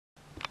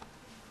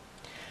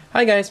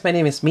Hi guys, my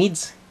name is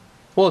Meads.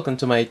 Welcome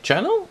to my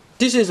channel.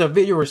 This is a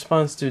video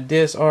response to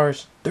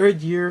DSR's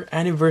 3rd year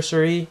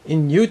anniversary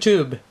in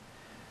YouTube.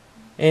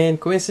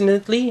 And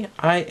coincidentally,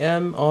 I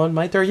am on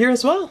my 3rd year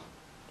as well.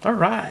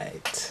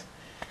 Alright.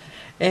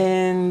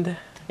 And,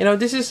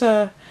 this is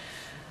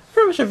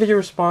pretty much a video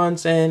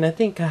response, and I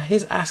think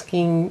he's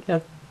asking,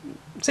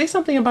 say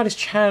something about his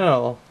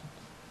channel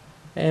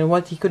and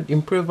what he could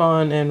improve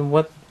on and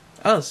what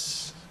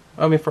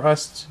for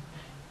us,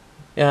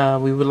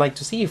 we would like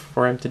to see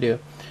for him to do.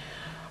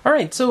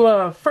 Alright,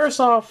 so first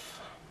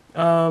off,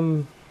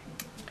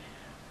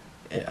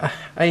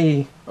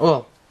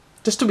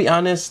 just to be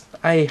honest,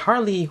 I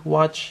hardly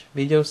watch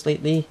videos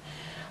lately.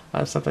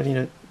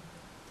 Sometimes,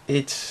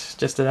 it's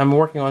just that I'm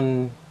working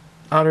on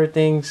other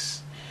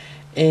things,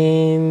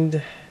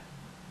 and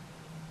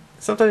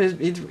sometimes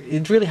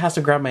it really has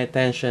to grab my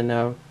attention.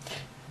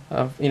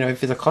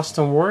 If it's a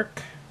custom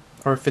work,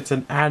 or if it's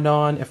an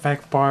add-on,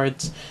 effect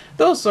parts,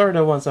 those are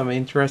the ones I'm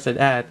interested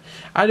at.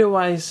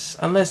 Otherwise,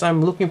 unless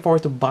I'm looking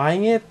forward to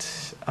buying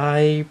it,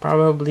 I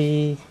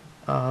probably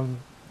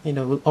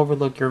will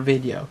overlook your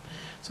video.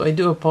 So I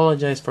do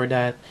apologize for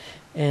that.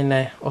 And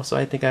I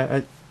think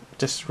I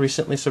just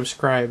recently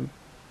subscribed.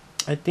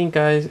 I think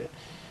I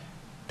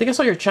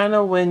saw your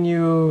channel when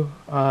you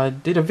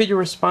did a video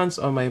response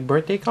on my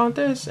birthday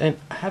contest, and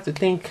I have to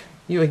thank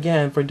you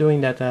again for doing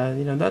that.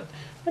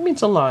 That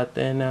means a lot,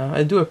 and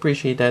I do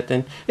appreciate that.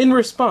 And in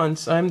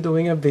response, I'm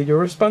doing a video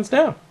response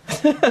now.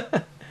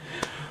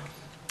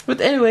 But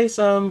anyways,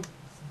 so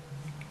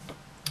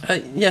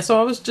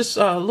I was just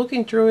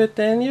looking through it,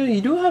 and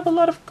you do have a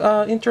lot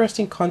of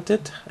interesting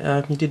content.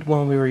 You did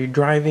one where you're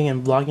driving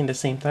and vlogging at the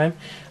same time.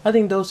 I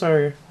think those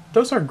are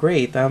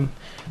great. I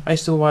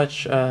used to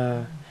watch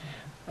a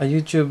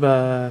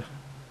YouTube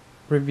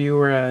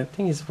reviewer. I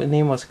think his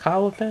name was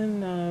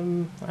Calvin.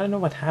 I don't know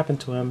what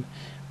happened to him,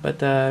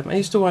 but I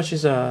used to watch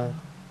his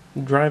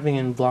driving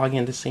and vlogging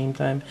at the same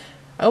time.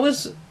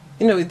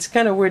 It's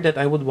kind of weird that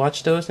I would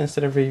watch those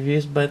instead of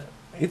reviews, but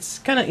it's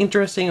kind of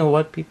interesting on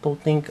what people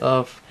think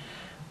of,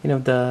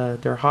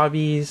 their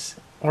hobbies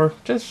or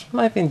just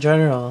life in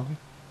general.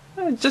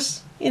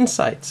 Just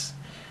insights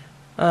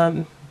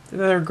that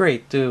are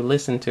great to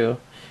listen to.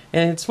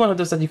 And it's one of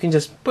those that you can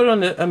just put on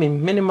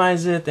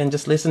minimize it and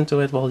just listen to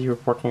it while you're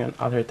working on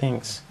other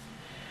things.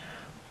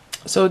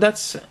 So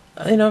that's,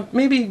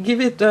 maybe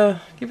give it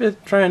a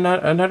try,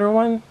 another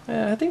one.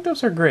 I think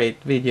those are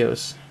great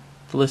videos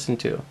to listen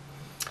to.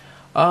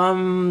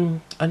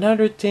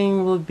 Another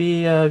thing will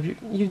be,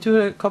 you do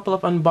a couple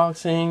of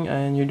unboxing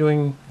and you're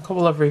doing a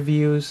couple of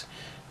reviews.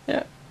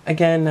 Yeah,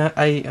 again,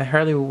 I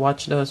hardly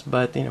watch those,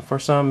 but for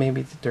some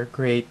maybe they're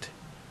great.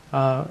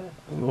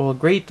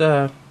 Great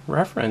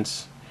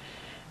reference.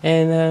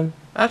 And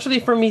actually,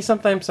 for me,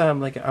 sometimes I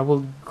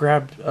will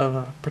grab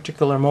a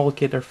particular mold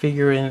kit or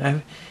figure, and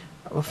I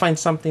will find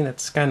something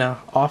that's kind of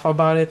off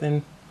about it,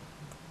 and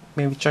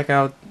maybe check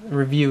out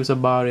reviews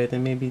about it,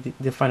 and maybe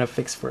they find a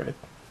fix for it.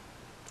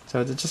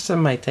 So that's just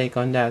my take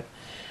on that.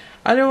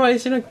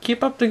 Otherwise,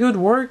 keep up the good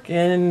work,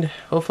 and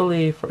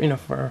hopefully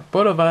for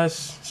both of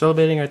us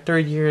celebrating our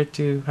 3rd year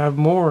to have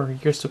more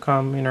years to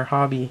come in our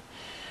hobby.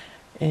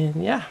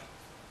 And yeah.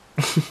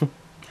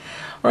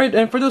 Alright,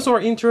 and for those who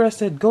are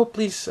interested, go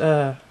please,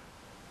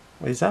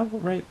 is that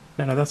right?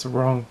 No, that's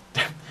wrong.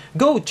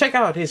 Go check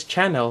out his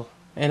channel,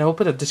 and I'll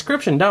put a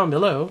description down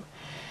below.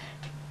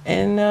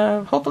 And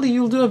hopefully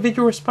you'll do a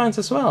video response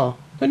as well.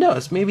 Who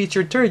knows, maybe it's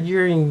your 3rd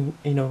year in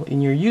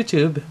your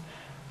YouTube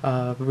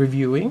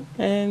reviewing,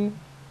 and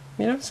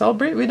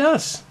celebrate with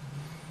us.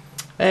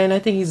 And I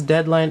think his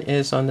deadline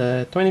is on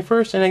the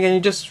 21st, and again, you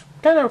just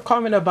kind of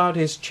comment about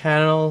his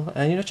channel,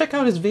 and check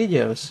out his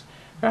videos.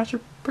 They're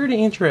actually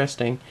pretty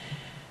interesting.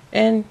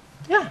 And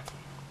yeah,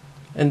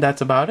 and that's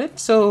about it.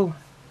 So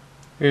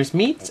here's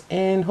Meads,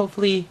 and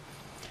hopefully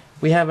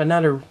we have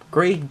another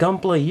great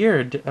Gunpla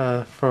year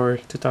for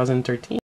 2013.